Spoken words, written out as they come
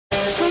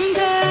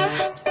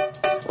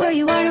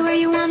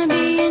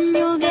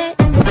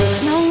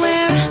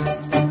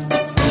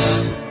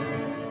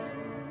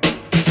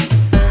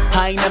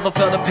never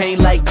felt a pain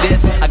like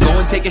this. I go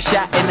and take a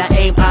shot and I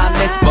aim, I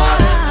miss, but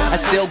I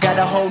still got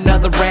a whole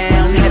nother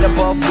round. Head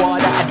above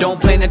water, I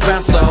don't plan to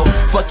drown. So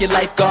fuck your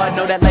lifeguard,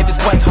 know that life is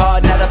quite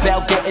hard. Not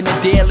about getting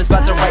a deal, it's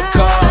about the right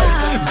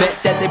card. Bet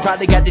that they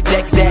probably got the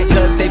deck stacked,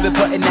 cause they been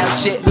putting out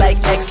shit like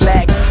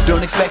X-Lax.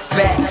 Don't expect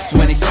facts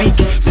when they speak.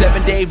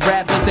 7-day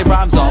rappers, they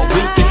rhymes all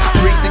week.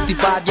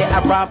 365, yeah,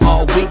 I rhyme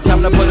all week.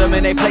 Time to put them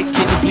in their place,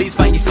 can you please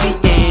find your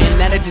seat in?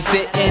 Now that you're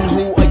sitting,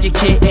 who are you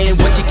kidding?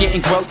 What you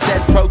getting?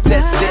 Grotesque,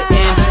 protest sitting.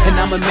 And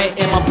I'm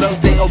admitting, my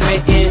blows they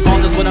omitting. All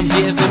is what I'm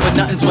giving, but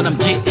nothing's what I'm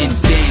getting.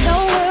 Damn.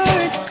 No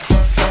words,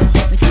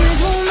 my tears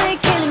won't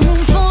make any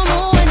room for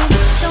more. And it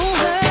don't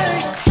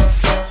hurt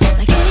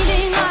like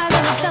anything I've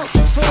ever felt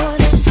before.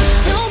 This is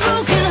no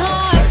broken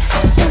heart,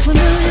 no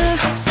familiar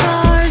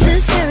scars.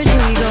 This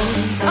territory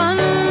goes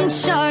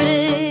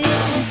uncharted.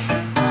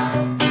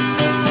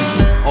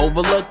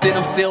 Overlooked and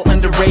I'm still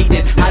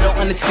underrated. I don't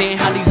understand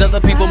how these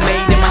other people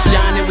made it. My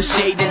shine, it was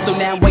shaded, so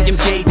now I am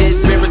jaded.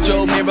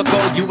 Spiritual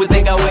miracle, you would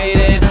think I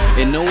waited.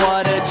 In the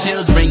water,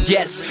 children,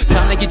 yes.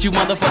 Time to get you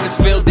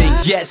motherfuckers filled in,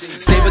 yes.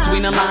 Stay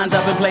between the lines,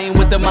 I've been playing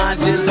with the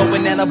minds, just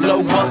hoping that I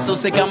blow up. So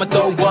sick I'ma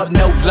throw up,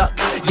 no luck.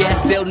 Yeah, I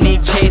still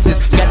need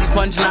chances. Got these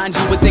punchlines,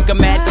 you would think I'm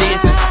mad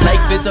dances.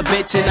 Life is a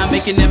bitch and I'm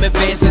making them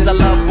advances. I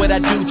love what I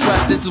do,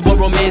 trust, this is what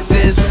romance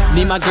is.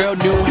 Need my girl,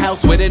 new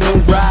house with a new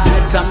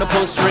ride. Time to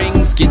pull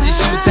strings, get your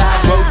shoes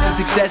tied. Road to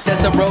success,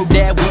 that's the road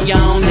that we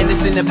on.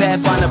 Hendersin the path,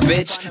 find a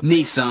bitch,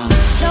 need some.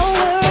 No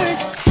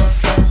words,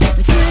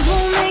 my tears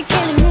won't make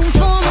any room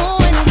for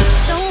more. And it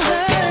don't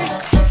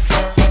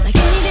hurt like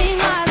anything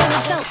I've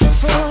ever felt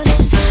before. This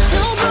is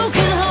no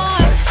broken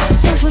heart,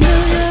 no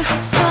familiar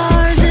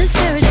scars. This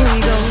territory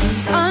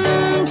goes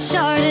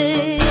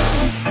uncharted.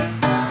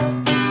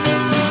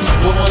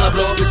 When will I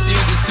blow up? This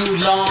fuse is too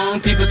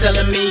long. People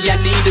telling me I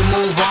need to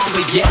move on,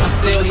 but yet I'm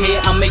still here,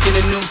 I'm making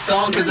a new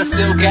song. Cause I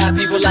still got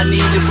people I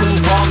need to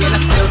prove wrong. And I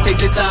still take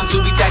the time to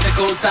be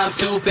tactical times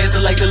two. Fans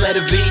are like the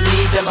letter V,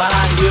 need them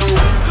behind you.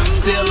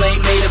 Still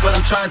ain't made it, but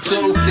I'm trying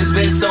to. There's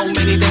been so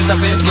many things I've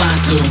been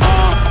blind to,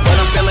 but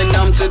I'm feeling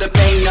numb to the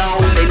pain,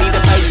 no. They need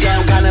to pipe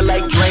down.